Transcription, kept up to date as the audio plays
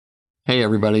Hey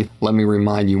everybody, let me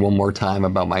remind you one more time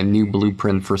about my new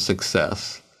Blueprint for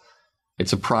Success.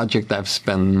 It's a project I've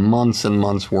spent months and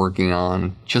months working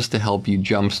on just to help you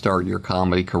jumpstart your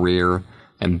comedy career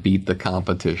and beat the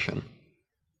competition.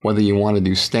 Whether you want to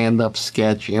do stand-up,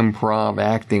 sketch, improv,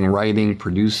 acting, writing,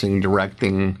 producing,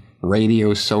 directing,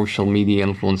 radio, social media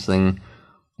influencing,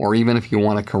 or even if you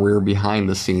want a career behind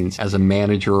the scenes as a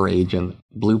manager or agent,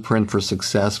 Blueprint for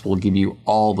Success will give you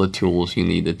all the tools you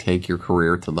need to take your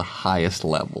career to the highest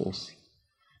levels.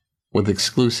 With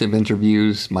exclusive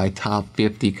interviews, my top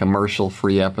 50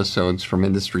 commercial-free episodes from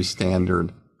industry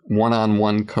standard,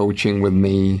 one-on-one coaching with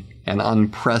me, and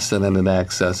unprecedented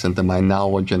access into my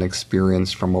knowledge and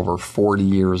experience from over 40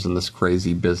 years in this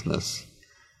crazy business.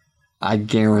 I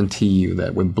guarantee you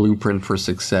that with Blueprint for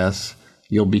Success,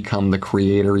 you'll become the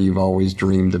creator you've always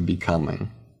dreamed of becoming.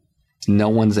 No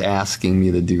one's asking me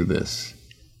to do this.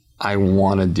 I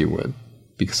want to do it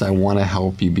because I want to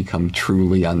help you become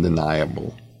truly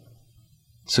undeniable.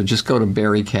 So just go to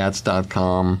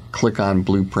barrykatz.com, click on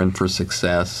Blueprint for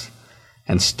Success,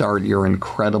 and start your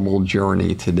incredible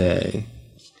journey today.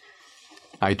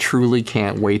 I truly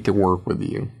can't wait to work with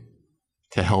you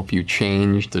to help you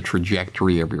change the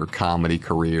trajectory of your comedy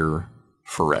career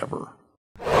forever.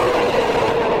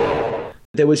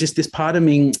 There was just this part of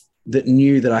me that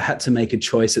knew that I had to make a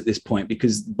choice at this point,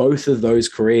 because both of those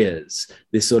careers,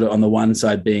 this sort of on the one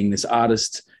side being this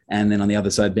artist and then on the other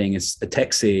side being a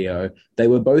tech CEO, they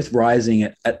were both rising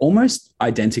at almost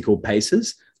identical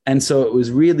paces. And so it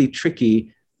was really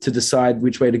tricky to decide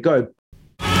which way to go.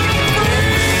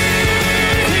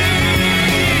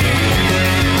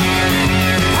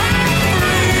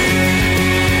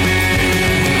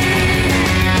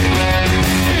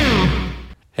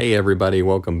 Hey everybody,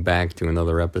 welcome back to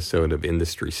another episode of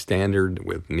Industry Standard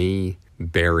with me,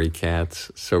 Barry Katz.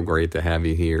 So great to have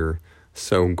you here.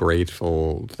 So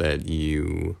grateful that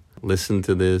you listen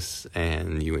to this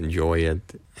and you enjoy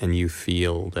it and you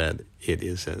feel that it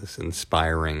is as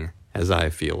inspiring as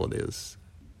I feel it is.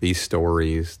 These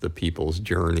stories, the people's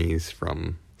journeys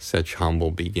from such humble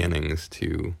beginnings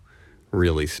to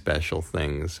really special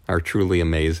things are truly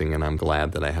amazing, and I'm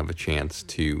glad that I have a chance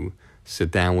to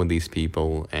sit down with these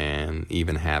people, and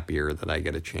even happier that I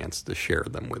get a chance to share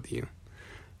them with you.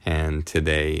 And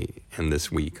today and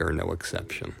this week are no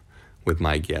exception, with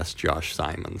my guest Josh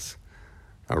Simons,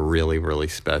 a really, really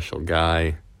special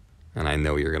guy, and I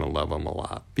know you're going to love him a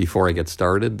lot. Before I get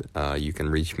started, you can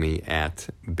reach me at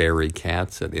Barry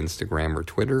Katz at Instagram or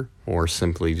Twitter, or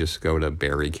simply just go to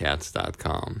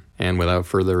barrykatz.com. And without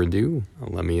further ado,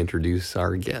 let me introduce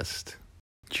our guest.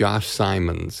 Josh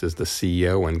Simons is the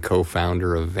CEO and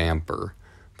co-founder of Vamper,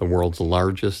 the world's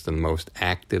largest and most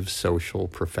active social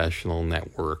professional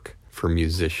network for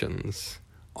musicians,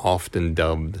 often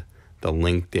dubbed the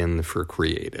LinkedIn for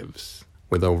creatives.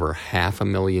 With over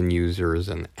 500,000 users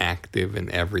and active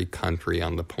in every country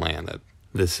on the planet,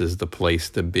 this is the place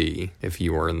to be if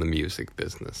you are in the music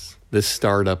business. This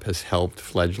startup has helped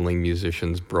fledgling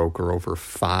musicians broker over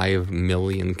 5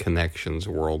 million connections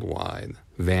worldwide.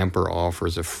 Vamper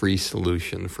offers a free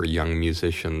solution for young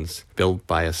musicians built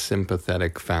by a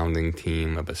sympathetic founding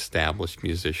team of established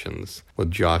musicians,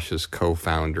 with Josh's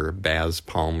co-founder Baz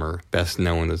Palmer, best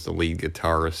known as the lead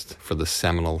guitarist for the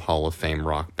seminal Hall of Fame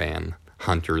rock band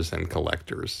Hunters and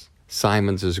Collectors.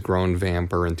 Simons has grown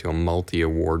Vamper into a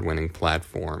multi-award-winning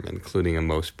platform, including a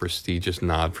most prestigious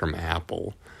nod from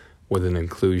Apple, with an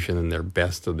inclusion in their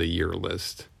Best of the Year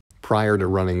list. Prior to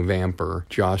running Vamper,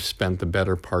 Josh spent the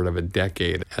better part of a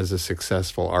decade as a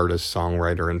successful artist,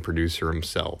 songwriter, and producer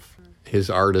himself.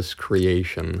 His artist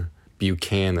creation,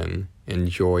 Buchanan,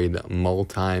 enjoyed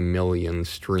multi-million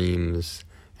streams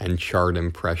and chart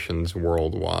impressions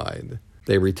worldwide.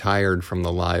 They retired from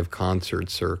the live concert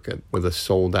circuit with a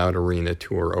sold-out arena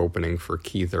tour opening for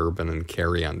Keith Urban and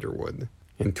Carrie Underwood.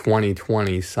 In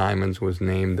 2020, Simons was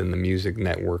named in the Music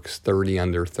Network's 30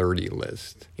 Under 30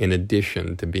 list, in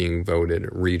addition to being voted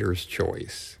Reader's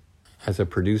Choice. As a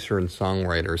producer and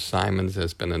songwriter, Simons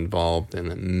has been involved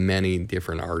in many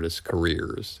different artists'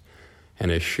 careers and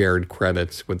has shared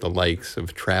credits with the likes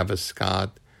of Travis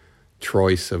Scott,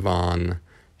 Troye Sivan,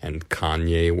 and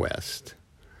Kanye West.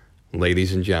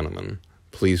 Ladies and gentlemen,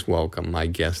 please welcome my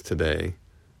guest today.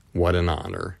 What an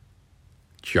honor,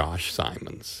 Josh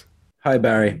Simons. Hi,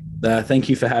 Barry. Thank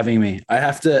you for having me. I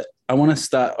want to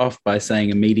start off by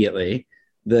saying immediately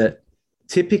that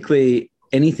typically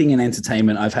anything in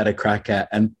entertainment I've had a crack at,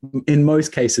 and in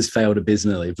most cases failed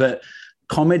abysmally. But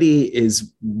comedy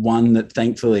is one that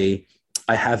thankfully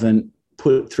I haven't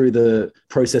put through the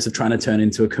process of trying to turn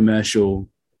into a commercial,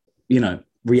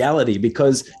 reality,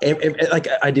 because like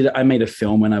I made a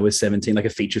film when I was 17, like a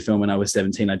feature film when I was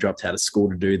 17. I dropped out of school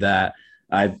to do that.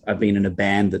 I've been in a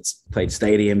band that's played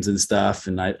stadiums and stuff,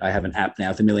 and I have an app now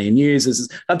with 1 million users.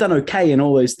 I've done okay in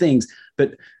all those things,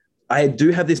 but I do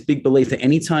have this big belief that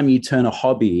anytime you turn a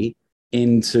hobby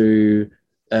into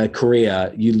a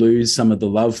career, you lose some of the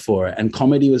love for it. And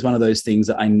comedy was one of those things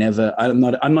that I'm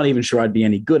not even sure I'd be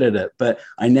any good at it, but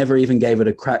I never even gave it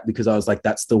a crack because I was like,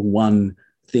 that's the one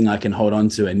thing I can hold on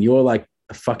to. And you're like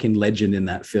a fucking legend in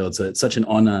that field. So it's such an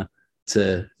honor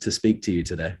to speak to you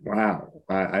today. Wow.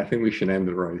 I think we should end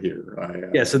it right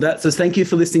here. Yeah. So thank you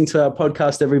for listening to our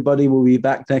podcast, everybody. We'll be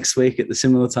back next week at the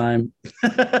similar time.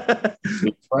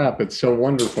 Crap. It's so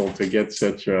wonderful to get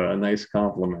such a nice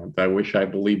compliment. I wish I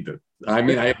believed it. I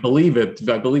mean, I believe it.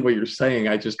 I believe what you're saying.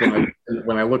 I just,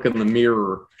 when I look in the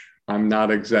mirror, I'm not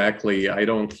exactly, I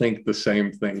don't think the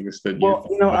same things that you.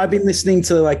 Well, I've been listening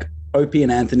to like Opie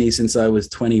and Anthony since I was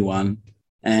 21,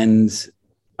 and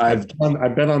I've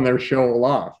been on their show a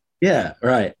lot. Yeah,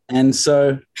 right. And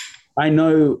so I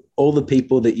know all the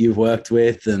people that you've worked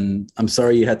with, and I'm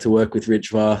sorry you had to work with Rich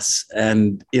Voss,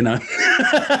 and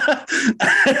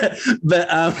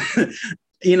but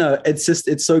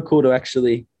it's so cool to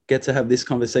actually get to have this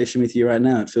conversation with you right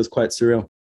now. It feels quite surreal.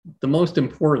 The most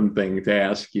important thing to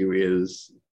ask you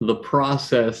is the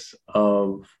process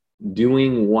of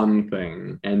doing one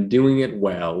thing and doing it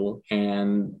well,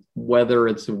 and whether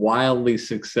it's wildly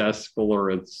successful or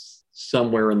it's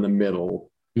somewhere in the middle.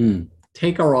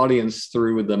 Take our audience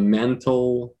through the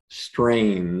mental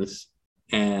strains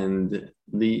and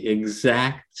the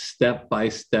exact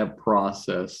step-by-step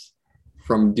process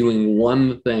from doing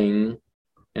one thing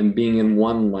and being in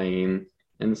one lane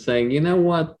and saying, you know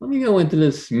what, let me go into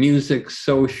this music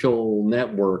social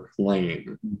network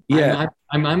lane. Yeah.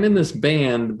 I'm in this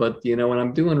band, but when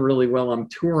I'm doing really well, I'm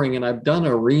touring and I've done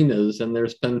arenas and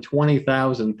there's been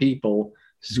 20,000 people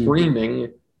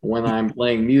screaming when I'm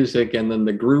playing music, and then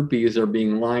the groupies are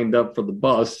being lined up for the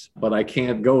bus, but I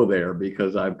can't go there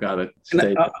because I've got to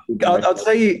stay. I'll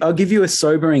tell you, I'll give you a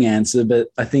sobering answer, but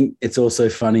I think it's also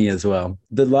funny as well.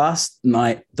 The last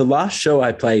show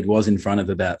I played was in front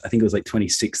of about, I think it was like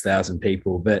 26,000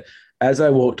 people, but as I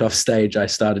walked off stage, I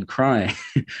started crying.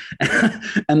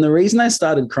 And the reason I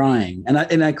started crying, and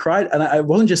I cried, and I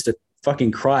wasn't just a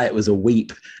fucking cry, it was a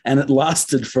weep, and it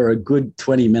lasted for a good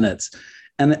 20 minutes.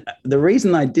 And the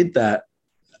reason I did that,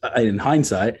 in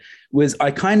hindsight, was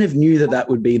I kind of knew that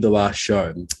would be the last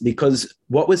show, because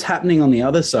what was happening on the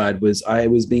other side was I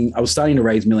was starting to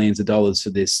raise millions of dollars for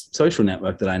this social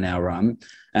network that I now run.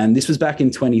 And this was back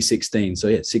in 2016. So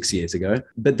yeah, 6 years ago.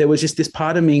 But there was just this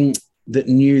part of me that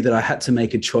knew that I had to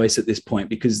make a choice at this point,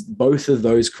 because both of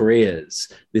those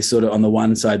careers, this sort of on the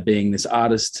one side being this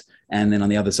artist, and then on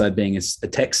the other side being a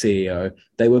tech CEO,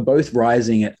 they were both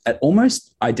rising at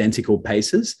almost identical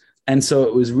paces. And so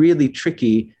it was really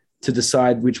tricky to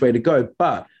decide which way to go.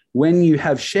 But when you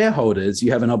have shareholders,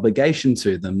 you have an obligation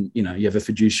to them, you have a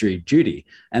fiduciary duty.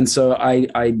 And so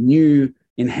I knew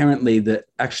inherently that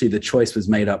actually the choice was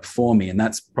made up for me. And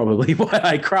that's probably why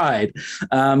I cried.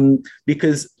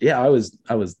 Because I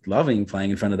was loving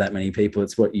playing in front of that many people.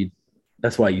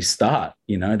 That's why you start,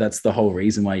 that's the whole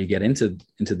reason why you get into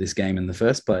this game in the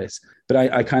first place. But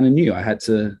I kind of knew I had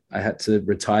to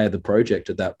retire the project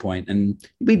at that point. And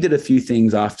we did a few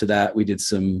things after that. We did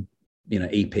some,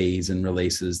 EPs and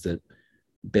releases that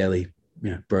barely,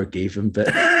 broke even, but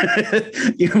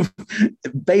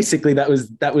basically that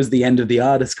was the end of the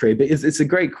artist career. But it's a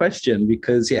great question,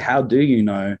 because how do you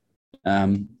know?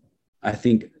 I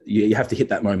think you have to hit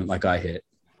that moment like I hit.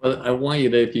 Well, I want you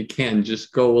to, if you can,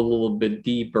 just go a little bit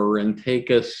deeper and take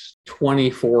us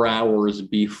 24 hours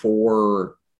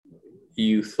before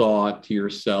you thought to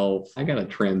yourself, I got to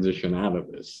transition out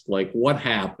of this. Like, what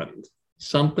happened?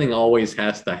 Something always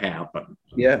has to happen.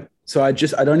 Yeah. So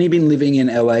I'd only been living in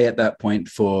LA at that point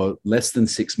for less than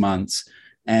 6 months.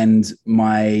 And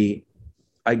I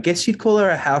guess you'd call her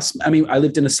a house. I mean, I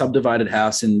lived in a subdivided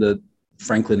house in the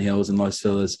Franklin Hills in Los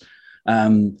Feliz.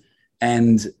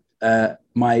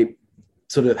 My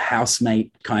sort of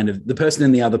housemate, kind of the person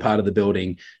in the other part of the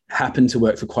building, happened to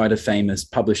work for quite a famous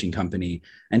publishing company.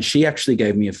 And she actually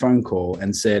gave me a phone call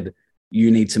and said,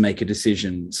 you need to make a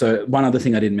decision. So one other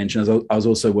thing I didn't mention is I was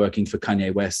also working for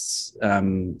Kanye West's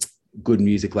Good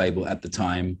Music label at the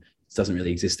time. It doesn't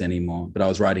really exist anymore, but I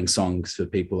was writing songs for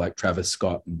people like Travis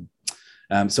Scott.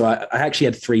 So I actually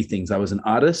had three things. I was an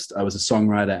artist, I was a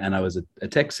songwriter, and I was a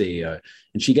tech CEO.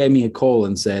 And she gave me a call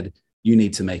and said, you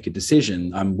need to make a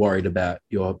decision. I'm worried about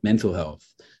your mental health.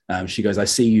 She goes, I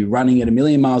see you running at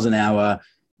 1,000,000 miles an hour.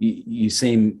 You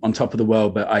seem on top of the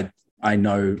world, but I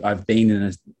know I've been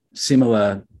in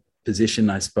similar position,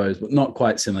 I suppose, but not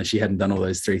quite similar. She hadn't done all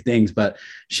those three things, but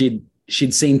she'd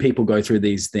seen people go through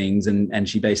these things, and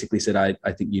she basically said,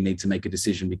 I think you need to make a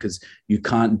decision because you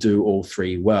can't do all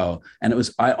three well. And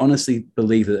I honestly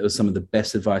believe that it was some of the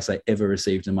best advice I ever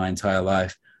received in my entire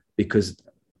life, because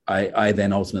I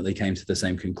then ultimately came to the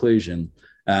same conclusion.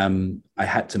 I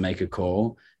had to make a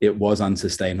call. It was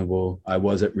unsustainable. I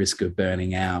was at risk of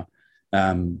burning out.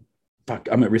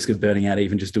 I'm at risk of burning out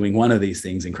even just doing one of these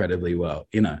things incredibly well,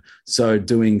 So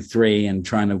doing three and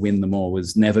trying to win them all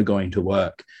was never going to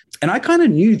work. And I kind of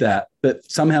knew that, but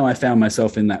somehow I found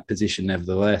myself in that position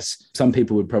nevertheless. Some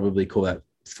people would probably call that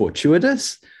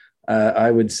fortuitous.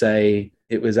 I would say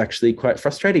it was actually quite a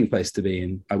frustrating place to be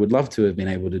in. I would love to have been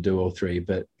able to do all three,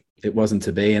 but it wasn't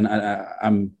to be. And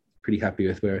I'm pretty happy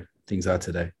with where things are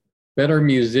today. Better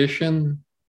musician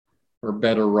or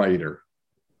better writer?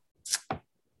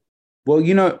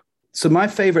 Well, so my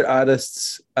favorite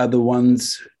artists are the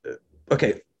ones,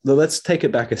 okay, let's take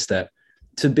it back a step.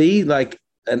 To be like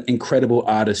an incredible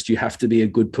artist, you have to be a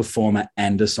good performer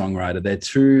and a songwriter. They're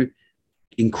two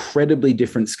incredibly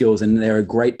different skills, and there are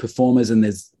great performers and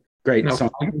there's great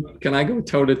songs. Can I go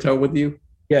toe to toe with you?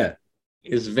 Yeah.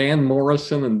 Is Van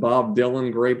Morrison and Bob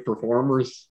Dylan great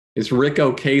performers? Is Rick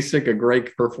Ocasek a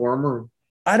great performer?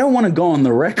 I don't want to go on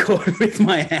the record with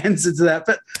my answer to that,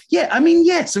 but yeah, I mean,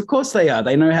 yes, of course they are.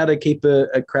 They know how to keep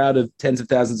a crowd of tens of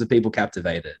thousands of people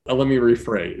captivated. Let me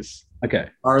rephrase. Okay.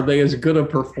 Are they as good a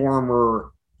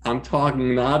performer? I'm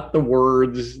talking not the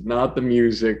words, not the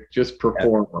music, just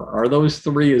performer. Yeah. Are those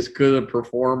three as good a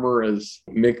performer as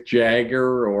Mick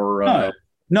Jagger or?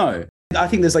 No. I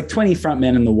think there's like 20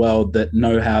 frontmen in the world that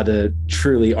know how to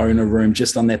truly own a room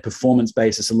just on their performance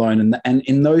basis alone. And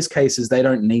in those cases, they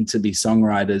don't need to be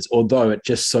songwriters, although it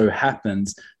just so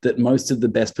happens that most of the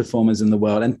best performers in the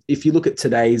world, and if you look at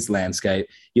today's landscape,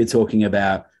 you're talking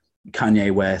about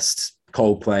Kanye West,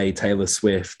 Coldplay, Taylor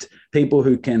Swift, people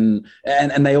who can,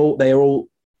 and they are all,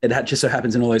 it just so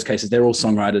happens in all those cases, they're all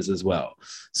songwriters as well.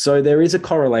 So there is a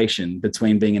correlation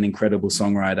between being an incredible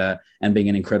songwriter and being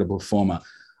an incredible performer.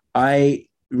 I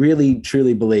really,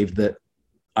 truly believe that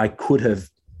I could have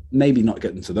maybe not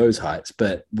gotten to those heights,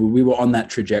 but we were on that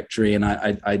trajectory. And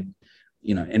I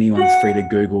anyone's free to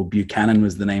Google. Buchanan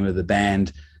was the name of the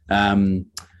band. And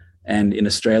in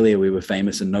Australia, we were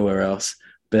famous and nowhere else.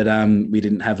 But we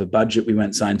didn't have a budget. We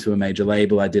weren't signed to a major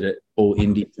label. I did it all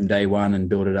indie from day one and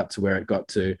built it up to where it got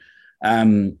to.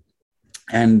 And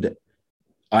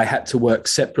I had to work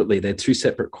separately. They're two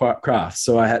separate crafts.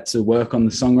 So I had to work on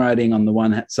the songwriting on the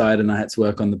one side, and I had to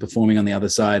work on the performing on the other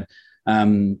side.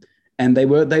 And they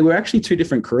were actually two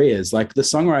different careers. Like the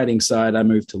songwriting side, I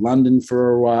moved to London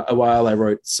for a while. I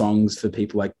wrote songs for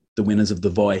people like the winners of The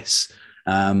Voice.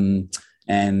 And,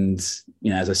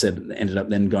 as I said, ended up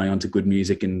then going on to Good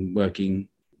Music and working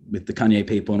with the Kanye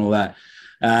people and all that.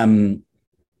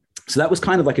 So that was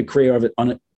kind of like a career of it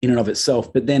in and of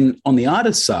itself. But then on the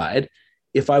artist side,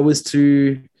 if I was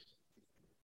to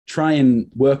try and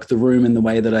work the room in the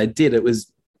way that I did, it was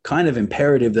kind of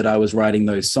imperative that I was writing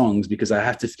those songs, because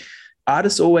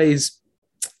artists always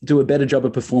do a better job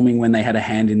of performing when they had a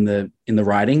hand in the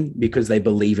writing, because they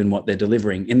believe in what they're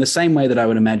delivering. In the same way that I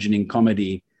would imagine in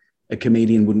comedy, a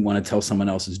comedian wouldn't want to tell someone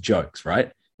else's jokes,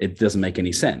 right? It doesn't make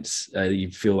any sense.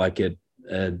 You feel like a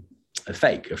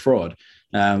fake, a fraud.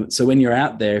 So when you're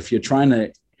out there, if you're trying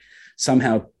to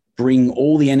somehow bring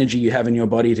all the energy you have in your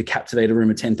body to captivate a room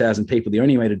of 10,000 people, the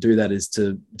only way to do that is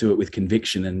to do it with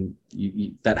conviction, and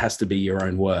that has to be your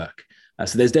own work.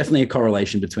 So there's definitely a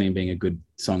correlation between being a good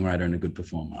songwriter and a good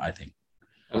performer, I think.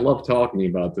 I love talking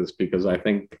about this because I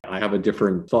think I have a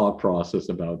different thought process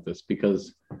about this,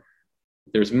 because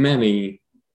there's many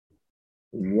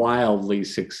wildly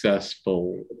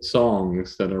successful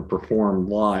songs that are performed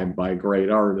live by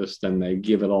great artists, and they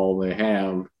give it all they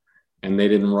have, and they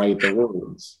didn't write the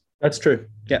words. That's true.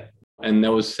 Yeah. And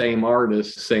those same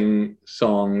artists sing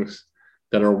songs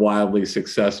that are wildly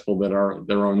successful that are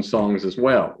their own songs as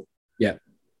well. Yeah.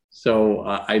 So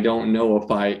I don't know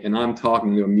and I'm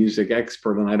talking to a music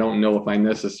expert, and I don't know if I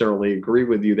necessarily agree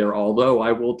with you there. Although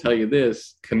I will tell you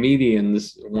this,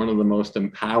 comedians, one of the most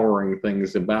empowering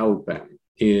things about them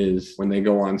is when they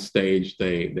go on stage,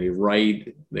 they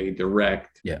write, they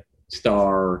direct,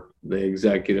 star, they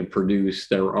executive produce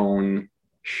their own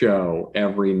show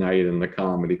every night in the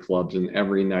comedy clubs, and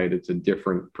every night it's a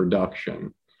different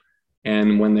production.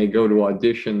 And when they go to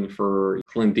audition for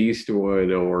Clint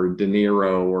Eastwood or De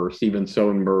Niro or Steven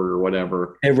Soderbergh or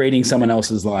whatever, they're reading someone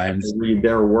else's lines. They read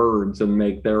their words and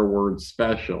make their words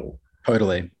special.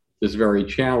 Totally. is very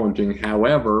challenging.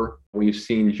 However, we've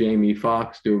seen Jamie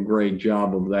Foxx do a great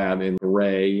job of that in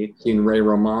Ray, seen Ray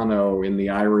Romano in The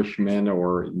Irishman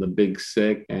or The Big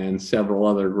Sick, and several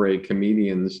other great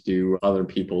comedians do other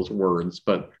people's words.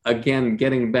 But again,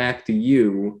 getting back to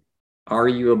you, are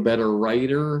you a better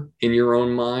writer in your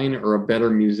own mind or a better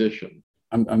musician?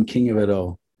 I'm king of it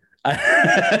all.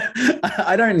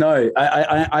 I don't know.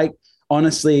 I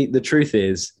honestly, the truth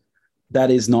is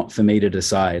that is not for me to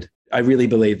decide. I really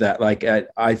believe that. Like,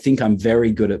 I think I'm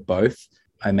very good at both.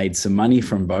 I made some money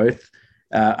from both.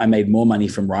 I made more money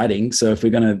from writing. So if we're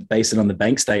going to base it on the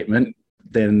bank statement,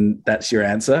 then that's your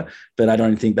answer. But I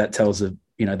don't think that tells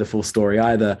the full story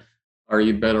either. Are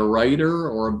you a better writer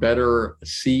or a better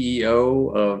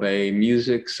CEO of a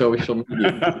music social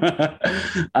media?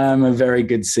 I'm a very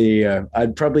good CEO.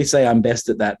 I'd probably say I'm best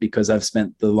at that because I've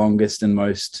spent the longest and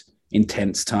most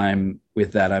intense time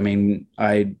with that. I mean,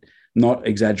 I'm not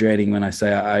exaggerating when I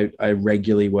say I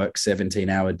regularly work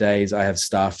 17-hour days. I have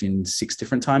staff in 6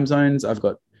 different time zones. I've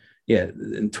got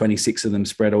 26 of them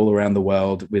spread all around the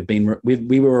world.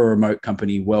 We were a remote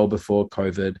company well before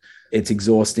COVID. It's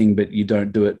exhausting, but you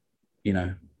don't do it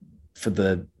for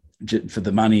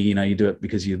the money. You do it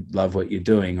because you love what you're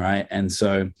doing, right? And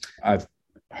so I've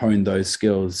honed those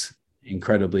skills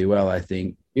incredibly well, I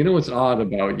think. You know what's odd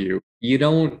about you? You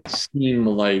don't seem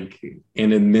like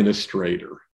an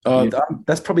administrator. Oh,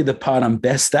 that's probably the part I'm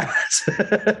best at.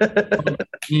 You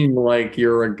seem like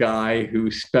you're a guy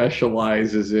who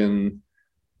specializes in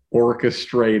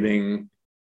orchestrating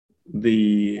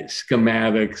the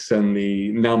schematics and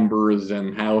the numbers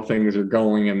and how things are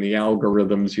going and the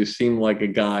algorithms. You seem like a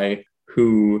guy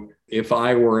who, if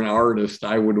I were an artist,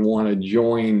 I would want to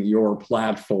join your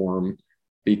platform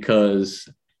because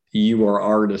you are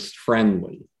artist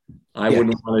friendly. I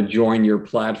wouldn't want to join your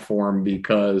platform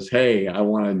because, hey, I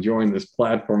want to join this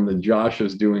platform that Josh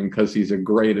is doing because he's a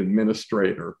great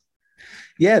administrator.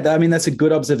 Yeah, I mean, that's a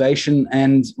good observation.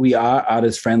 And we are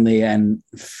artist friendly and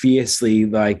fiercely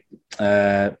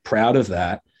proud of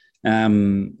that.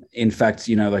 In fact,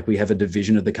 we have a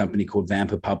division of the company called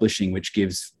Vamper Publishing, which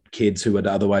gives kids who would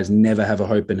otherwise never have a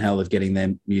hope in hell of getting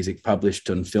their music published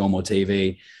on film or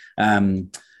TV.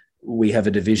 We have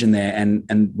a division there,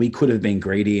 and we could have been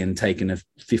greedy and taken a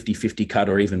 50-50 cut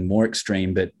or even more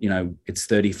extreme, but it's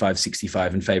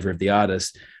 35-65 in favor of the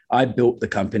artist. I built the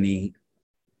company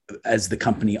as the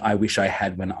company I wish I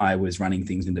had when I was running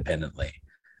things independently.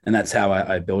 And that's how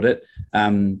I built it.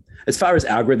 As far as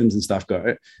algorithms and stuff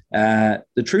go,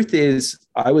 the truth is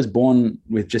I was born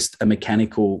with just a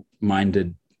mechanical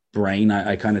minded brain.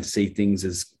 I kind of see things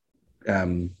as,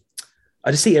 I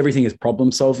just see everything as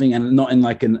problem solving and not in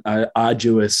like an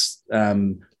arduous,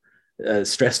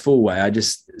 stressful way. I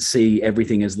just see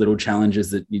everything as little challenges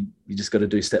that you just got to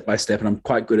do step by step. And I'm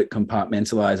quite good at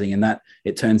compartmentalizing, and that,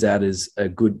 it turns out, is a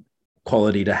good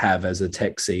quality to have as a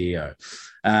tech CEO.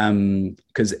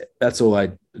 Because that's all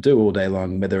I do all day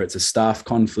long, whether it's a staff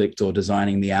conflict or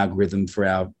designing the algorithm for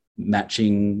our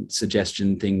matching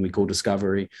suggestion thing we call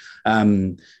discovery.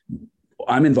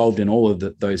 I'm involved in all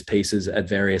of those pieces at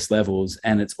various levels,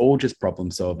 and it's all just problem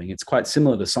solving. It's quite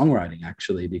similar to songwriting,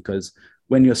 actually, because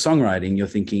when you're songwriting, you're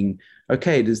thinking,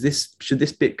 okay, should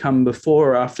this bit come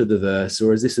before or after the verse,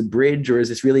 or is this a bridge, or is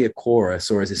this really a chorus,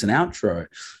 or is this an outro?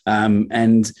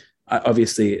 And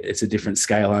obviously, it's a different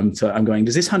scale. I'm going,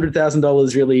 does this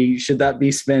 $100,000 really, should that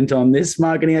be spent on this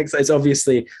marketing exercise?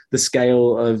 Obviously, the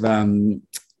scale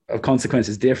of consequence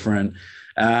is different.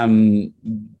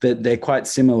 But they're quite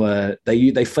similar.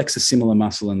 They flex a similar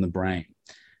muscle in the brain.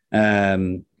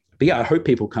 But yeah, I hope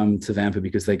people come to Vamper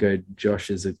because they go, Josh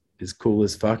is cool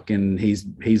as fuck, and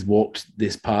he's walked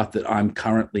this path that I'm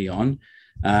currently on,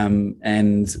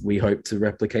 and we hope to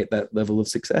replicate that level of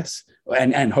success,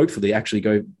 and hopefully actually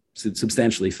go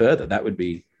substantially further. That would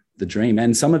be the dream.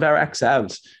 And some of our acts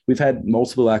have. We've had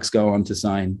multiple acts go on to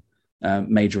sign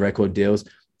major record deals.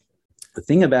 The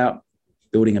thing about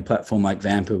building a platform like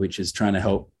Vamper, which is trying to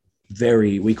help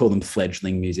we call them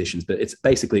fledgling musicians, but it's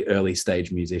basically early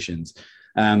stage musicians.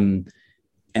 And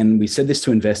we said this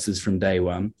to investors from day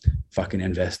one, fucking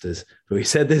investors, but we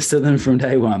said this to them from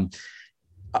day one.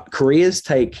 Careers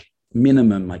take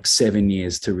minimum like 7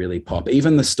 years to really pop.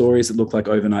 Even the stories that look like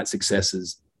overnight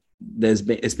successes,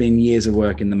 it's been years of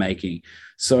work in the making.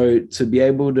 So to be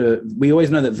able to, we always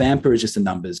know that Vamper is just a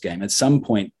numbers game. At some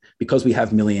point, because we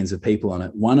have millions of people on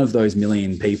it, one of those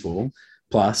million people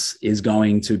plus is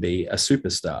going to be a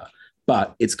superstar,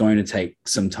 but it's going to take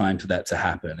some time for that to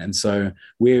happen. And so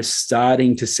we're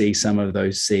starting to see some of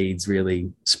those seeds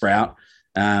really sprout.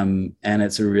 And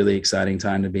it's a really exciting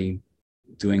time to be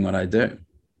doing what I do.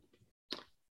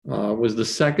 Was the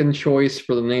second choice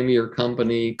for the name of your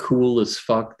company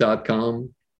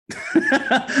coolasfuck.com?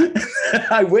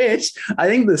 I wish. I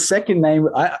think the second name,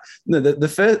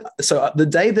 the first. So the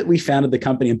day that we founded the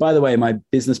company, and by the way, my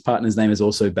business partner's name is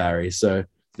also Barry. So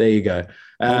there you go.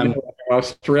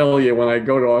 Australia, when I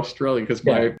go to Australia, because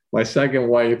my second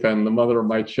wife and the mother of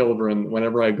my children,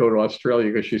 whenever I go to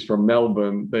Australia, because she's from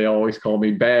Melbourne, they always call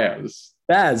me Baz.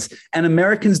 Baz. And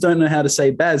Americans don't know how to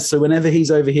say Baz. So whenever he's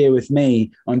over here with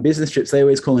me on business trips, they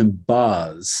always call him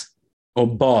Baz or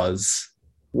Boz.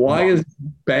 Why is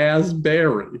Baz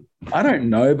Barry? I don't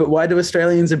know, but why do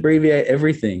Australians abbreviate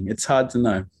everything? It's hard to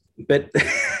know. But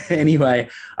anyway,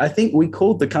 I think we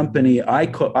called the company, I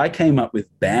came up with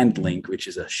BandLink, which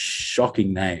is a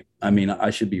shocking name. I mean, I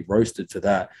should be roasted for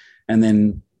that. And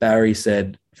then Barry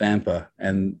said Vamper,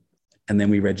 and then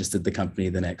we registered the company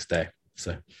the next day.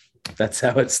 So that's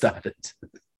how it started.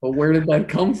 Well, where did that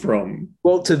come from?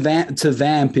 Well, to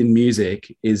vamp in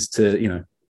music is to,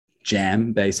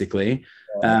 jam, basically.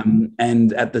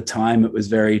 And at the time, it was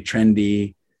very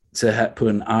trendy to put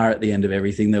an R at the end of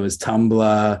everything. There was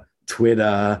Tumblr,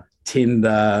 Twitter,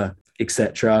 Tinder,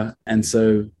 etc. And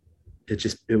so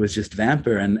it was just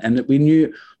Vamper. And we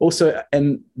knew also,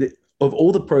 of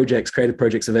all the creative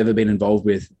projects I've ever been involved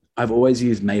with, I've always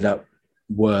used made up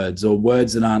words or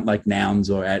words that aren't like nouns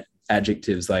or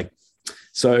adjectives.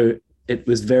 So it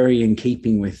was very in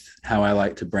keeping with how I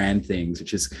like to brand things,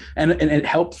 and it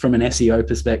helped from an SEO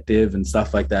perspective and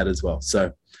stuff like that as well.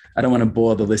 So I don't want to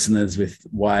bore the listeners with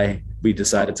why we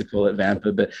decided to call it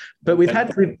Vamper, but we've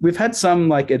had some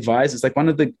like advisors, like one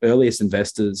of the earliest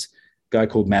investors, a guy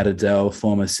called Matt Adele,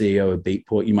 former CEO of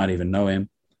Beatport. You might even know him,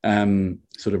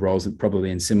 sort of rolls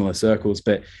probably in similar circles,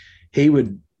 but he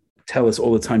would tell us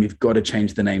all the time, you've got to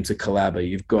change the name to Collabor.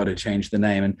 You've got to change the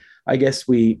name. And I guess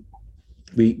we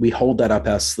hold that up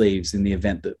our sleeves in the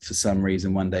event that for some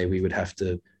reason one day we would have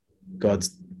to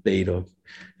Godspeed or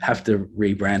have to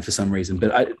rebrand for some reason.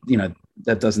 But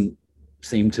that doesn't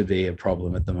seem to be a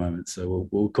problem at the moment. So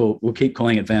we'll keep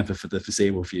calling it Vamper for the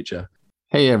foreseeable future.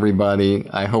 Hey everybody,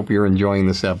 I hope you're enjoying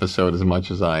this episode as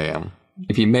much as I am.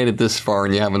 If you made it this far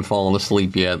and you haven't fallen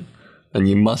asleep yet, then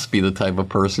you must be the type of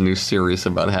person who's serious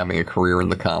about having a career in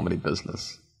the comedy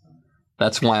business.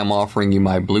 That's why I'm offering you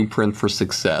my Blueprint for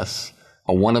Success,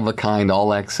 a one-of-a-kind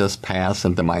all-access pass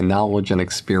into my knowledge and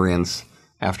experience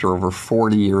after over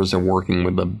 40 years of working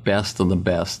with the best of the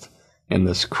best in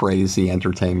this crazy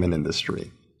entertainment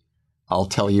industry. I'll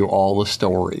tell you all the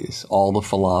stories, all the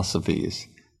philosophies,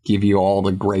 give you all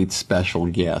the great special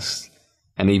guests,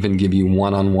 and even give you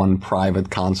one-on-one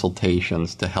private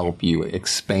consultations to help you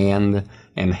expand,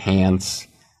 enhance,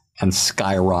 and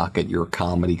skyrocket your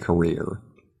comedy career.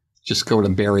 Just go to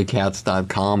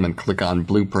barrykatz.com and click on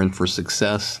Blueprint for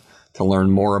Success to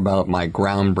learn more about my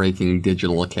groundbreaking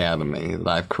digital academy that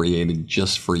I've created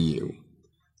just for you.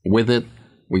 With it,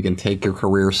 we can take your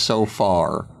career so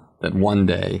far that one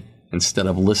day, instead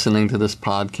of listening to this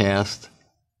podcast,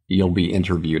 you'll be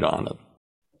interviewed on it.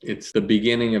 It's the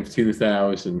beginning of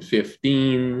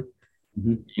 2015.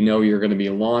 Mm-hmm. You're going to be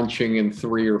launching in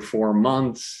 3 or 4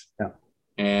 months. Yeah.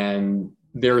 And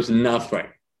there's nothing.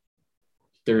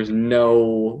 There's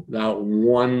not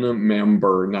one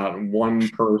member, not one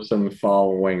person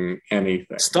following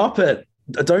anything. Stop it.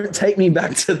 Don't take me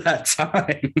back to that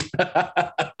time.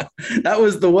 That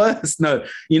was the worst. No,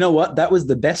 you know what? That was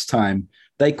the best time.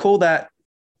 They call that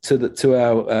to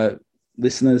our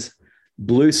listeners,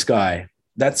 blue sky.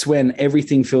 That's when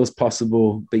everything feels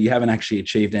possible, but you haven't actually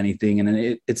achieved anything.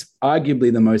 And it's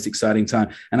arguably the most exciting time.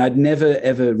 And I'd never,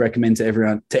 ever recommend to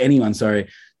anyone,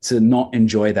 to not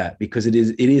enjoy that, because it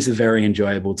is a very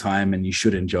enjoyable time and you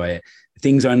should enjoy it.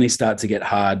 Things only start to get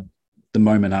hard the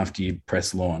moment after you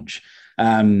press launch.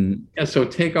 So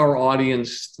take our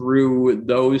audience through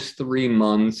those 3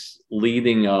 months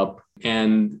leading up.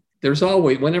 And there's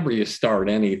always, whenever you start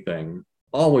anything,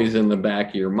 always in the back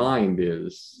of your mind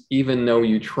is, even though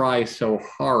you try so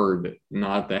hard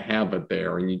not to have it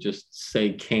there and you just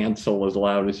say cancel as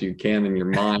loud as you can in your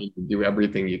mind and do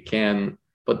everything you can,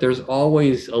 but there's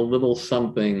always a little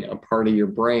something, a part of your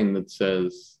brain that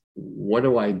says, what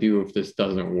do I do if this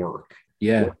doesn't work?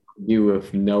 Yeah. What do I do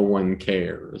if no one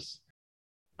cares?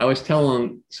 I was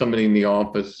telling somebody in the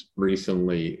office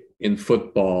recently, in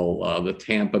football, the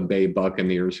Tampa Bay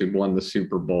Buccaneers, who won the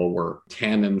Super Bowl, were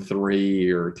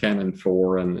 10-3 or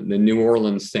 10-4, and the New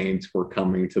Orleans Saints were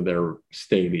coming to their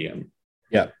stadium.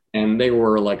 Yeah. And they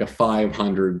were like a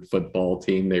 500 football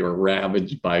team. They were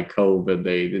ravaged by COVID.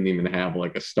 They didn't even have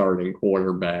like a starting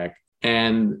quarterback.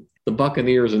 And the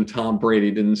Buccaneers and Tom Brady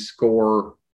didn't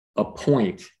score a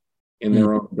point in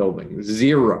their own building.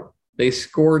 0. they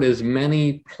scored as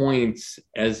many points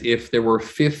as if there were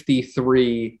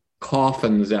 53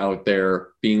 coffins out there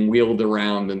being wheeled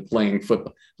around and playing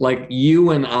football. Like you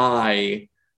and I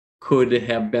could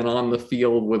have been on the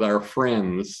field with our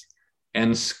friends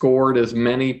and scored as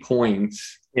many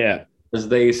points as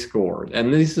they scored.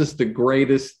 And this is the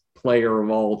greatest player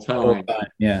of all time.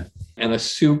 Yeah. And a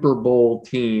Super Bowl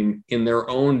team in their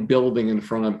own building in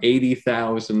front of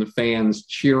 80,000 fans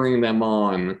cheering them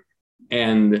on,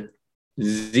 and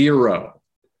zero.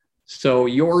 So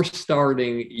you're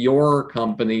starting your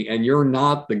company and you're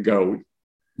not the GOAT.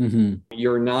 Mm-hmm.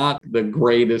 You're not the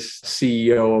greatest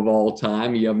CEO of all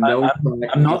time. You have no.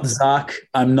 I'm not Zuck.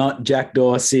 I'm not Jack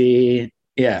Dorsey.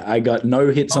 Yeah, I got no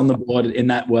hits on the board in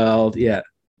that world. Yeah.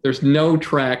 There's no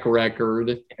track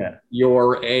record. Yeah.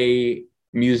 You're a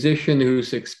musician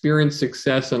who's experienced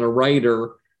success and a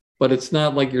writer, but it's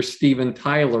not like you're Steven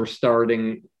Tyler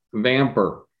starting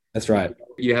Vamper. That's right.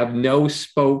 You have no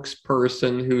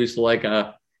spokesperson who's like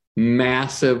a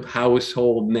massive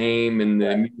household name in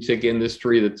the music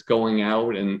industry that's going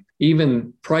out. And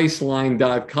even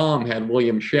Priceline.com had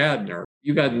William Shatner.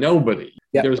 You got nobody.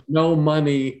 Yep. There's no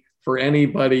money for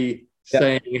anybody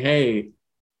saying, hey,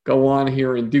 go on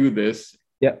here and do this.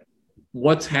 Yep.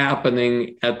 What's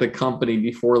happening at the company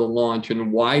before the launch,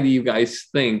 and why do you guys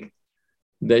think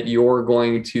that you're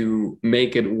going to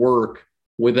make it work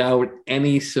without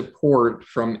any support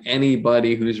from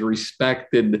anybody who's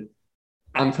respected?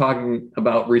 I'm talking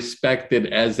about respected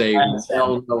as a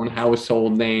well-known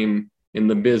household name in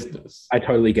the business. I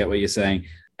totally get what you're saying.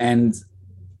 And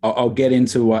I'll get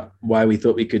into why we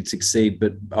thought we could succeed,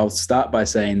 but I'll start by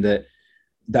saying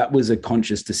that was a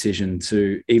conscious decision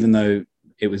to, even though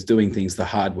it was doing things the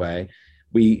hard way,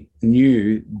 we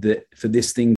knew that for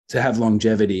this thing to have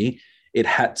longevity, it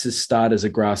had to start as a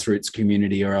grassroots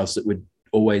community, or else it would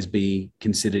always be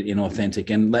considered inauthentic.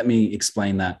 And let me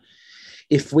explain that.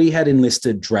 If we had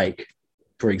enlisted Drake,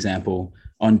 for example,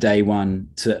 on day one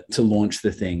to launch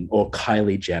the thing, or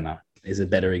Kylie Jenner is a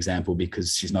better example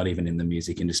because she's not even in the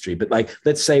music industry. But like,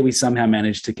 let's say we somehow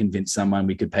managed to convince someone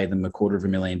we could pay them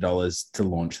 $250,000 to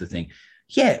launch the thing.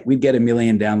 Yeah, we'd get 1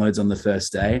 million downloads on the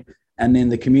first day, and then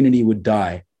the community would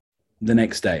die the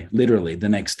next day, literally the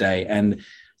next day. And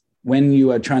when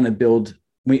you are trying to build,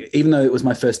 even though it was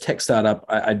my first tech startup,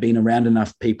 I'd been around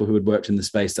enough people who had worked in the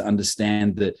space to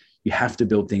understand that you have to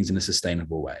build things in a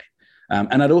sustainable way.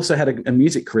 And I'd also had a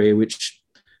music career, which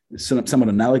is somewhat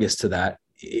analogous to that.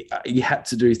 You had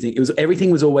to do things.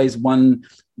 Everything was always one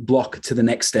block to the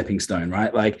next stepping stone,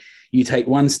 right? Like you take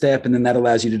one step and then that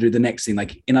allows you to do the next thing.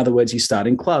 Like in other words, you start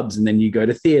in clubs and then you go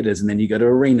to theaters and then you go to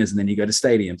arenas and then you go to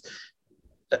stadiums.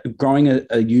 Growing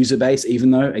a user base, even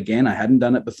though, again, I hadn't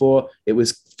done it before, it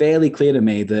was fairly clear to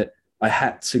me that I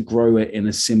had to grow it in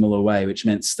a similar way, which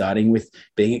meant starting with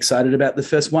being excited about the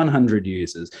first 100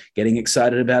 users, getting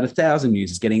excited about 1,000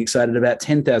 users, getting excited about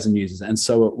 10,000 users. And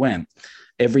so it went.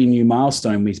 Every new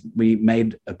milestone, we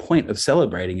made a point of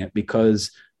celebrating it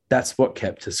because that's what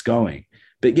kept us going.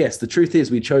 But yes, the truth is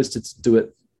we chose to do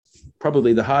it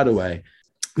probably the harder way,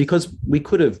 because we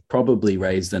could have probably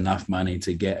raised enough money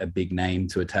to get a big name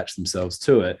to attach themselves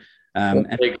to it. And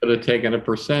they could have taken a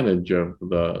percentage of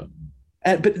the...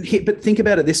 But think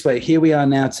about it this way. Here we are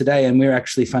now today, and we're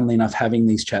actually, funnily enough, having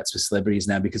these chats with celebrities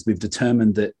now because we've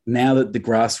determined that now that the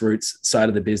grassroots side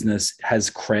of the business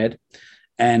has cred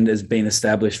and has been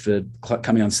established for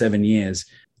coming on 7 years,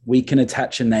 we can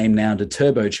attach a name now to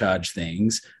turbocharge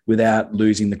things without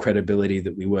losing the credibility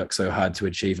that we work so hard to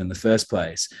achieve in the first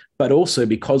place. But also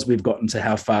because we've gotten to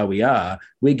how far we are,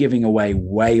 we're giving away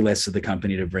way less of the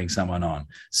company to bring someone on.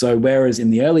 So whereas in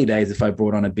the early days, if I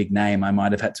brought on a big name, I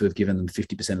might have had to have given them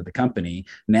 50% of the company.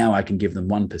 Now I can give them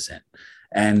 1%.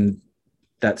 And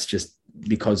that's just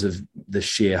because of the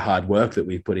sheer hard work that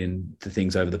we've put into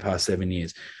things over the past 7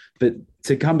 years. But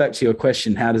to come back to your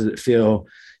question, how does it feel,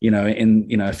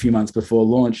 a few months before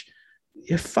launch?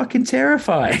 You're fucking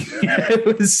terrifying.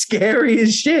 It was scary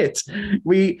as shit.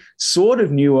 We sort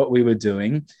of knew what we were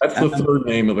doing. That's the third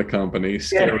name of the company,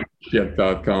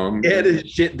 scaredsshit.com.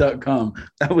 Scaredsshit.com.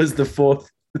 That was the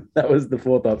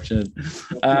fourth option.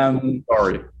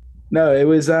 Sorry. No, it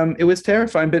was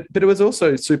terrifying, but it was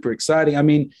also super exciting. I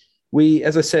mean, we,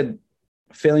 as I said,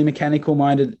 fairly mechanical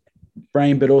minded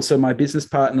brain, but also my business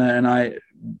partner and I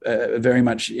are very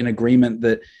much in agreement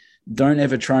that don't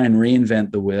ever try and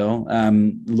reinvent the wheel.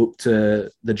 Look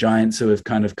to the giants who have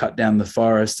kind of cut down the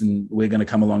forest, and we're going to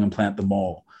come along and plant them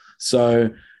all. So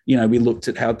we looked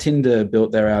at how Tinder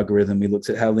built their algorithm. We looked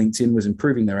at how LinkedIn was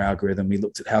improving their algorithm. We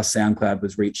looked at how SoundCloud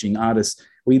was reaching artists.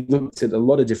 We looked at a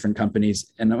lot of different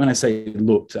companies. And when I say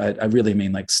looked, I really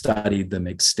mean like studied them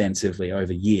extensively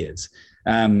over years,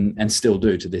 and still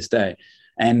do to this day.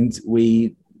 And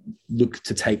we look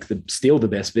to steal the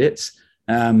best bits,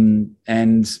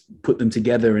 and put them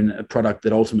together in a product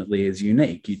that ultimately is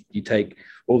unique. You take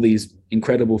all these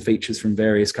incredible features from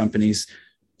various companies,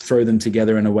 throw them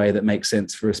together in a way that makes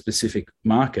sense for a specific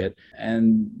market,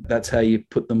 and that's how you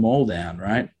put them all down,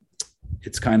 right?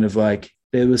 It's kind of like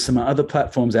there was some other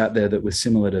platforms out there that were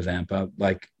similar to Vamp,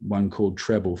 like one called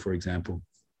Treble, for example,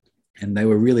 and they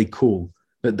were really cool,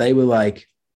 but they were like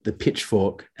the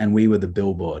pitchfork and we were the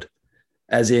billboard,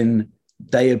 as in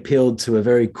they appealed to a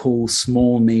very cool,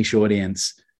 small niche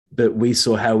audience, but we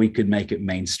saw how we could make it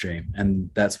mainstream. And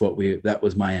that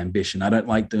was my ambition. I don't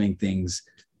like doing things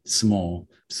small.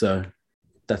 So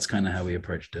that's kind of how we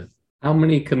approached it. How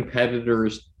many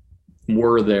competitors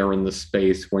were there in the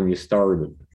space when you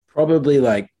started? Probably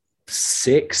like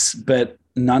 6, but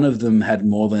none of them had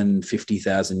more than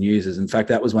 50,000 users. In fact,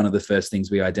 that was one of the first things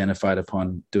we identified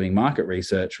upon doing market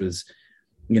research was,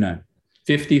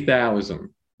 50,000.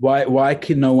 Why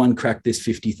can no one crack this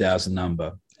 50,000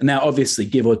 number? And now, obviously,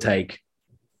 give or take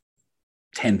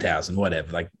 10,000,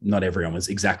 whatever. Like, not everyone was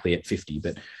exactly at 50,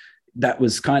 but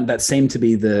that seemed to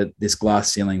be this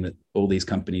glass ceiling that all these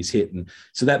companies hit. And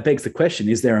so that begs the question: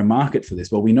 is there a market for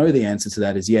this? Well, we know the answer to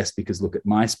that is yes, because look at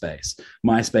MySpace.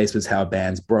 MySpace was how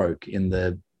bands broke in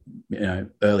the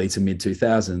early to mid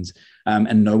 2000s,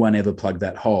 and no one ever plugged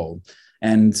that hole.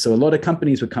 And so a lot of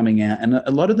companies were coming out, and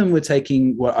a lot of them were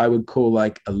taking what I would call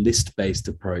like a list-based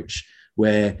approach,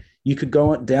 where you could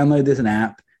go download this an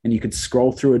app and you could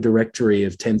scroll through a directory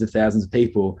of tens of thousands of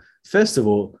people. First of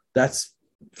all, that's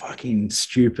fucking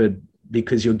stupid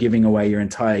because you're giving away your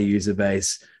entire user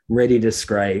base ready to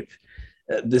scrape.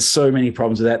 There's so many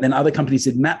problems with that. Then other companies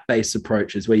did map-based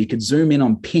approaches where you could zoom in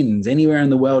on pins anywhere in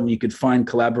the world and you could find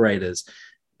collaborators.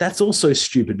 That's also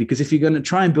stupid because if you're going to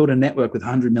try and build a network with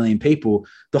 100 million people,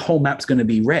 the whole map's going to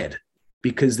be red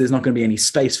because there's not going to be any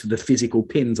space for the physical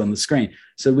pins on the screen.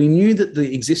 So we knew that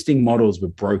the existing models were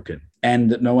broken and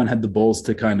that no one had the balls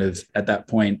to kind of, at that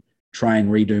point, try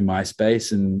and redo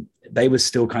MySpace. And they were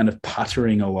still kind of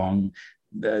puttering along,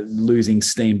 losing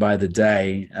steam by the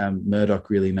day. Murdoch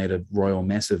really made a royal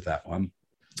mess of that one.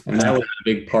 And that was a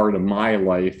big part of my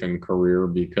life and career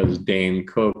because Dane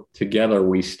Cook, together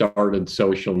we started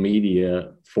social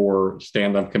media for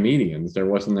stand-up comedians. There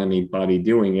wasn't anybody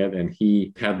doing it, and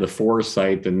he had the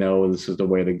foresight to know this is the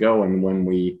way to go. And when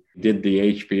we did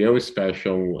the HBO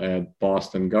special at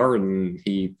Boston Garden,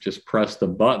 he just pressed a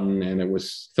button and it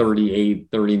was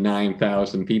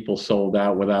 39,000 people sold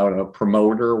out without a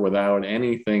promoter, without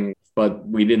anything. But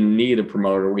we didn't need a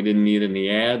promoter. We didn't need any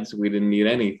ads. We didn't need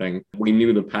anything. We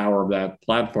knew the power of that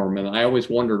platform. And I always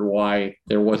wondered why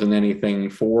there wasn't anything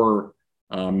for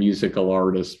musical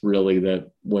artists really that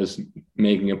was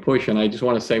making a push. And I just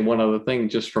want to say one other thing,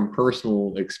 just from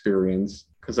personal experience,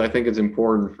 because I think it's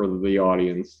important for the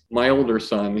audience. My older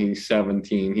son, he's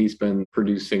 17. He's been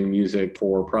producing music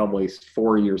for probably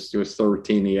 4 years to his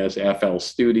 13. He has FL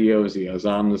Studios. He has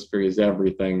Omnisphere. He has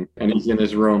everything. And he's in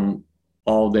his room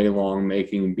all day long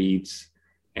making beats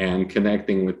and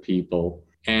connecting with people.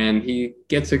 And he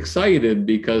gets excited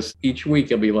because each week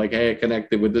he'll be like, hey, I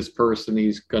connected with this person.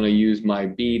 He's going to use my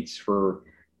beats for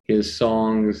his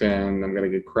songs and I'm going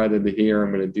to get credited here.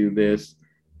 I'm going to do this.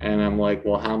 And I'm like,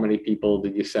 well, how many people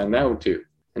did you send out to?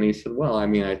 And he said, well, I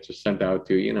mean, I just sent out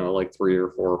to, like 3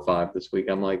 or 4 or 5 this week.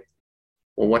 I'm like,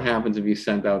 well, what happens if you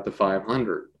sent out to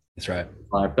 500? That's right.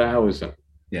 5,000.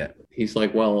 Yeah. He's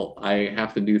like, well, I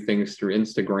have to do things through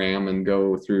Instagram and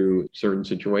go through certain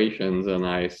situations. And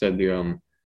I said to him,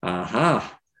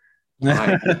 aha,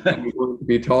 I'm going to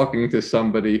be talking to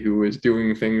somebody who is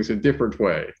doing things a different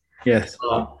way. Yes.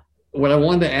 What I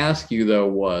wanted to ask you, though,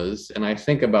 was, and I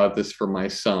think about this for my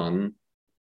son,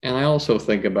 and I also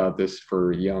think about this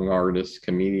for young artists,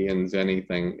 comedians,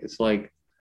 anything. It's like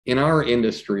in our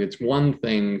industry, it's one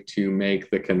thing to make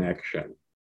the connection.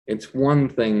 It's one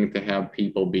thing to have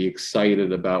people be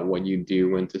excited about what you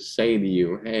do and to say to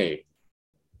you, hey,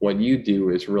 what you do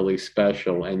is really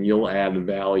special and you'll add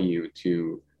value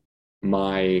to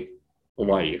my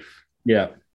life. Yeah.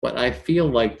 But I feel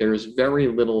like there's very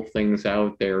little things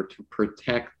out there to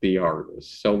protect the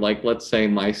artist. So like, let's say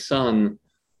my son,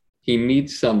 he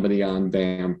meets somebody on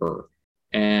Vamper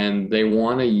and they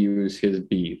want to use his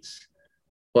beats,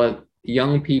 but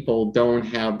young people don't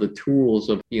have the tools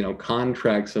of,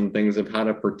 contracts and things of how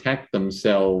to protect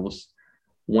themselves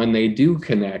when they do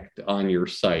connect on your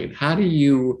site. How do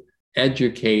you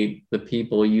educate the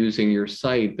people using your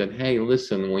site that, hey,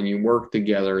 listen, when you work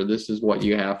together, this is what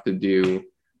you have to do.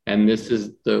 And this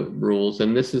is the rules,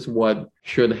 and this is what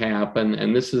should happen,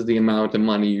 and this is the amount of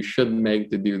money you should make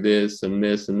to do this, and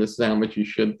this is how much you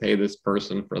should pay this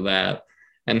person for that.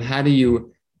 And how do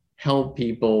you help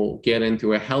people get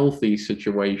into a healthy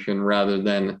situation rather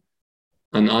than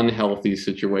an unhealthy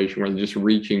situation where they're just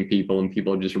reaching people and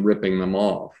people are just ripping them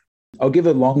off? I'll give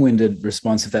a long-winded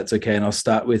response if that's okay. And I'll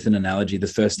start with an analogy. The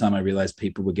first time I realized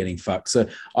people were getting fucked. So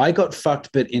I got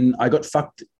fucked,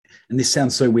 and this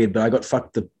sounds so weird, but I got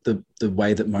fucked the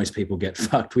way that most people get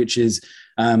fucked, which is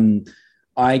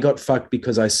I got fucked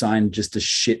because I signed just a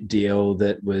shit deal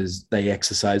they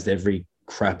exercised every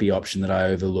crappy option that I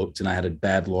overlooked, and I had a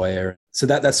bad lawyer. So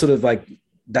that's sort of like,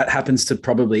 that happens to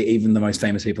probably even the most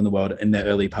famous people in the world in the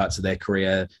early parts of their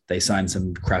career. They sign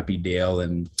some crappy deal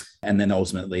and then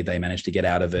ultimately they manage to get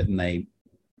out of it, and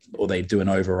they do an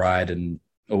override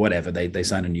or whatever. They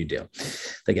sign a new deal.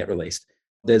 They get released.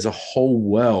 There's a whole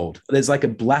world. There's like a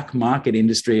black market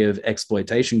industry of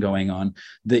exploitation going on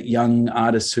that young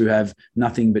artists who have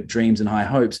nothing but dreams and high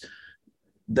hopes,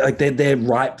 like they're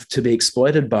ripe to be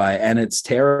exploited by, and it's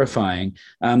terrifying.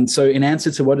 So in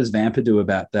answer to what does Vampr do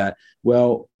about that?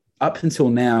 Well, up until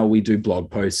now, we do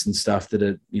blog posts and stuff that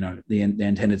are, they're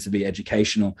intended to be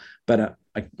educational, but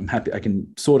I'm happy I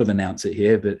can sort of announce it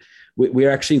here, but we're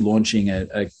actually launching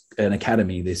an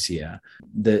academy this year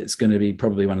that's going to be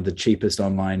probably one of the cheapest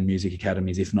online music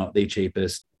academies, if not the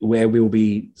cheapest, where we'll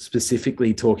be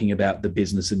specifically talking about the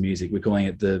business of music. We're calling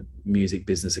it the Music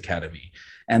Business Academy.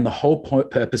 And the whole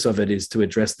purpose of it is to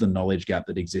address the knowledge gap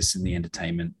that exists in the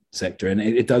entertainment sector. And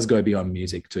it does go beyond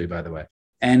music too, by the way.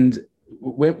 And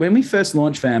when we first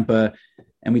launched Vampr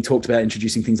and we talked about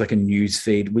introducing things like a news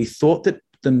feed, we thought that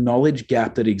the knowledge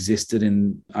gap that existed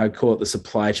in, I call it the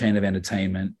supply chain of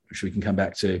entertainment, which we can come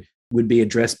back to, would be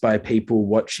addressed by people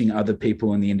watching other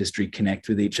people in the industry connect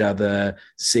with each other,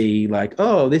 see like,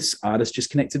 oh, this artist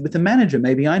just connected with a manager.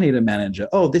 Maybe I need a manager.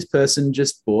 Oh, this person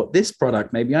just bought this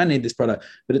product. Maybe I need this product.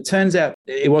 But it turns out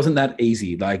it wasn't that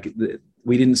easy. Like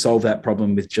we didn't solve that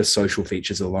problem with just social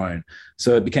features alone.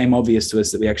 So it became obvious to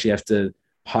us that we actually have to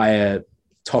hire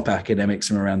top academics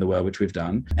from around the world, which we've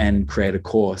done, and create a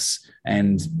course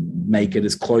and make it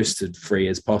as close to free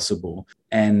as possible.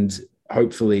 And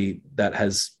hopefully that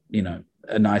has,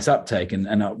 a nice uptake,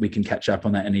 and we can catch up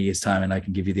on that in a year's time, and I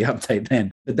can give you the update then.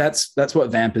 But that's what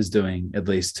Vamp is doing, at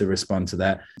least to respond to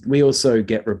that. We also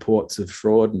get reports of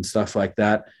fraud and stuff like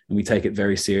that, and we take it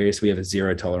very serious. We have a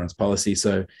zero tolerance policy.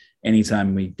 So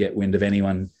anytime we get wind of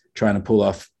anyone trying to pull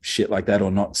off shit like that,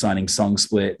 or not signing song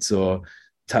splits, or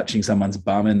touching someone's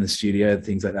bum in the studio,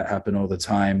 things like that happen all the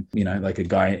time. Like a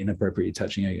guy inappropriately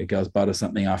touching a girl's butt or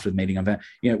something after the meeting on that.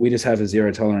 We just have a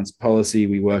zero tolerance policy.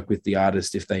 We work with the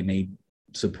artist if they need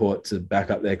support to back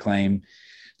up their claim,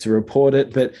 to report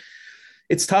it. But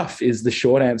it's tough is the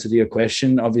short answer to your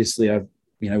question. Obviously,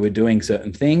 we're doing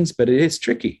certain things, but it is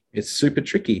tricky. It's super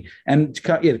tricky. And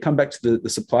to come back to the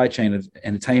supply chain of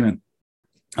entertainment,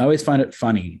 I always find it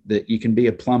funny that you can be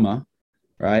a plumber,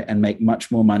 right, and make much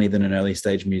more money than an early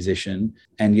stage musician.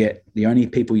 And yet the only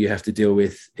people you have to deal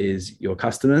with is your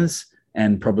customers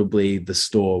and probably the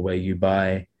store where you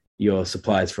buy your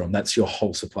supplies from. That's your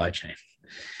whole supply chain.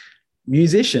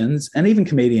 Musicians and even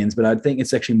comedians, but I think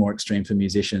it's actually more extreme for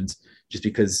musicians just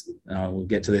because we'll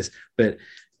get to this. But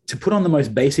to put on the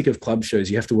most basic of club shows,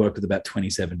 you have to work with about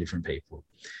 27 different people.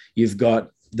 You've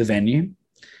got the venue,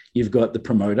 you've got the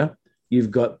promoter,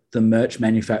 you've got the merch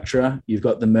manufacturer, you've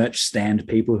got the merch stand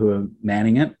people who are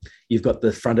manning it, you've got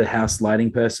the front of house lighting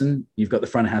person, you've got the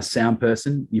front of house sound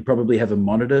person, you probably have a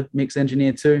monitor mix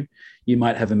engineer too, you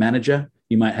might have a manager,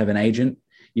 you might have an agent,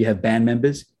 you have band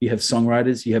members, you have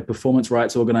songwriters, you have performance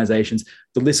rights organizations,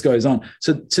 the list goes on.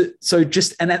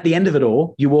 And at the end of it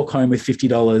all, you walk home with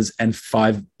 $50 and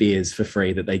 5 beers for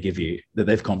free that they give you, that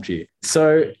they've comped you.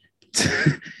 So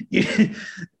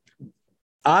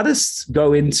artists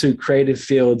go into creative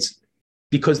fields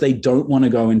because they don't want to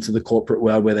go into the corporate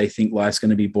world where they think life's going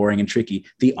to be boring and tricky.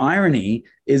 The irony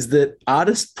is that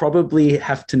artists probably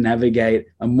have to navigate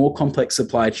a more complex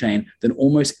supply chain than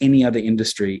almost any other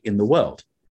industry in the world,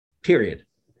 period.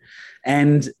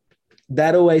 And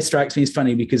that always strikes me as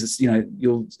funny because it's,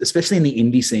 you'll, especially in the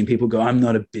indie scene, people go, I'm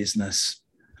not a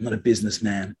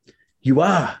businessman. You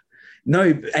are.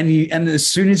 No, and as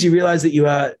soon as you realize that you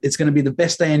are, it's going to be the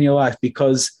best day in your life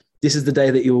because this is the day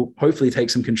that you'll hopefully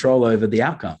take some control over the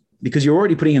outcome because you're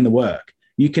already putting in the work.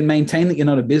 You can maintain that you're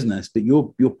not a business, but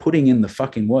you're putting in the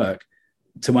fucking work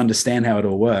to understand how it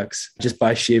all works just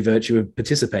by sheer virtue of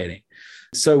participating.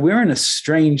 So we're in a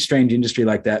strange industry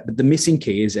like that. But the missing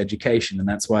key is education. And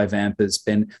that's why Vamp has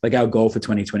been, like, our goal for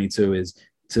 2022 is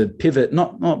to pivot,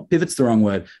 not pivot's the wrong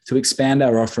word, to expand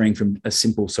our offering from a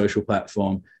simple social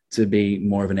platform to be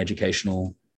more of an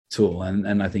educational tool.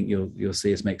 And I think you'll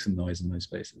see us make some noise in those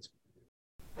spaces.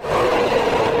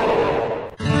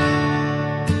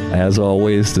 As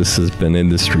always, this has been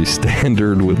Industry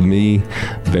Standard with me,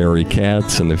 Barry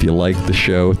Katz. And if you like the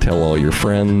show, tell all your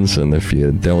friends. And if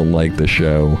you don't like the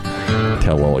show,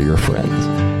 tell all your friends.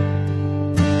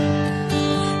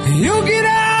 You get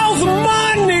all the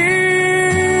money,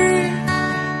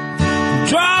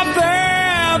 drive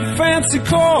that fancy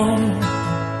car.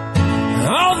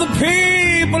 All the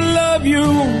people love you,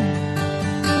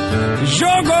 'cause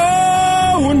you're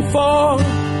going far.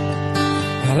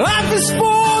 Life is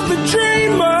for the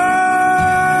dreamers.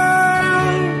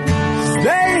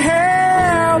 They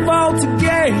have all to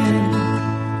gain.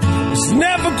 It's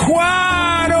never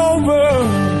quite over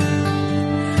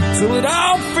till it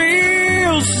all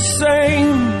feels the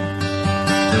same.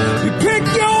 You pick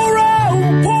your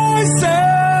own poison,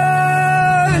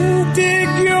 dig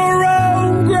your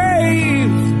own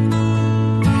grave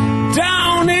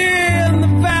down in the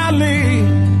valley.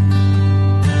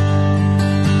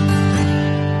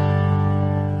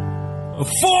 A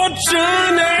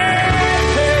fortune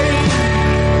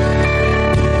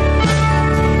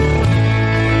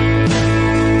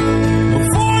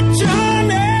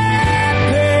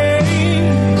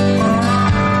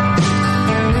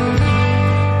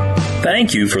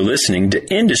Thank you for listening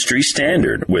to Industry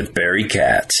Standard with Barry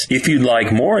Katz. If you'd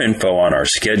like more info on our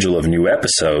schedule of new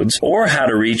episodes or how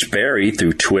to reach Barry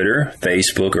through Twitter,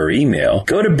 Facebook, or email,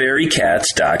 go to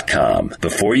barrykatz.com.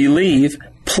 Before you leave,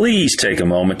 please take a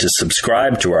moment to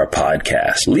subscribe to our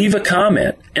podcast, leave a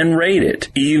comment, and rate it,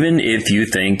 even if you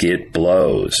think it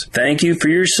blows. Thank you for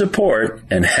your support,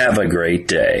 and have a great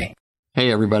day.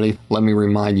 Hey everybody, let me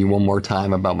remind you one more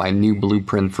time about my new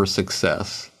Blueprint for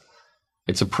Success.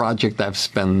 It's a project I've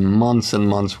spent months and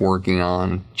months working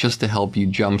on just to help you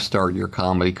jumpstart your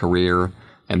comedy career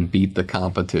and beat the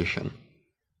competition.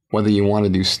 Whether you want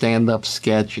to do stand-up,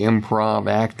 sketch, improv,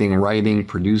 acting, writing,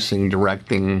 producing,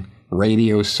 directing,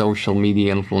 radio, social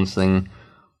media influencing,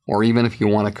 or even if you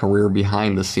want a career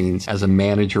behind the scenes as a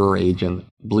manager or agent,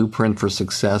 Blueprint for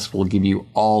Success will give you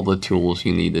all the tools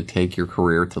you need to take your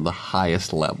career to the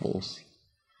highest levels.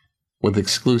 With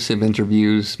exclusive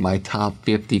interviews, my top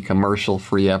 50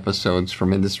 commercial-free episodes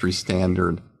from Industry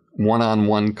Standard,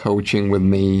 one-on-one coaching with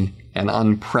me, and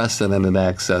unprecedented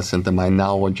access into my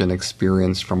knowledge and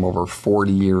experience from over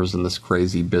 40 years in this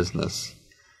crazy business.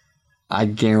 I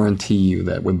guarantee you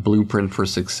that with Blueprint for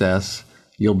Success,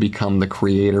 you'll become the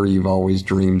creator you've always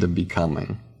dreamed of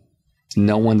becoming.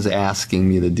 No one's asking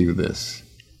me to do this.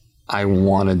 I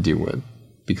want to do it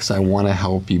because I want to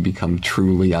help you become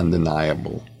truly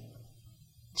undeniable.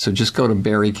 So just go to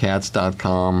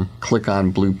barrykatz.com, click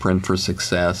on Blueprint for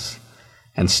Success,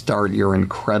 and start your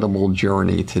incredible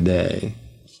journey today.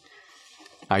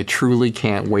 I truly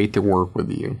can't wait to work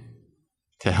with you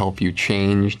to help you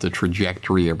change the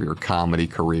trajectory of your comedy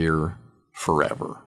career forever.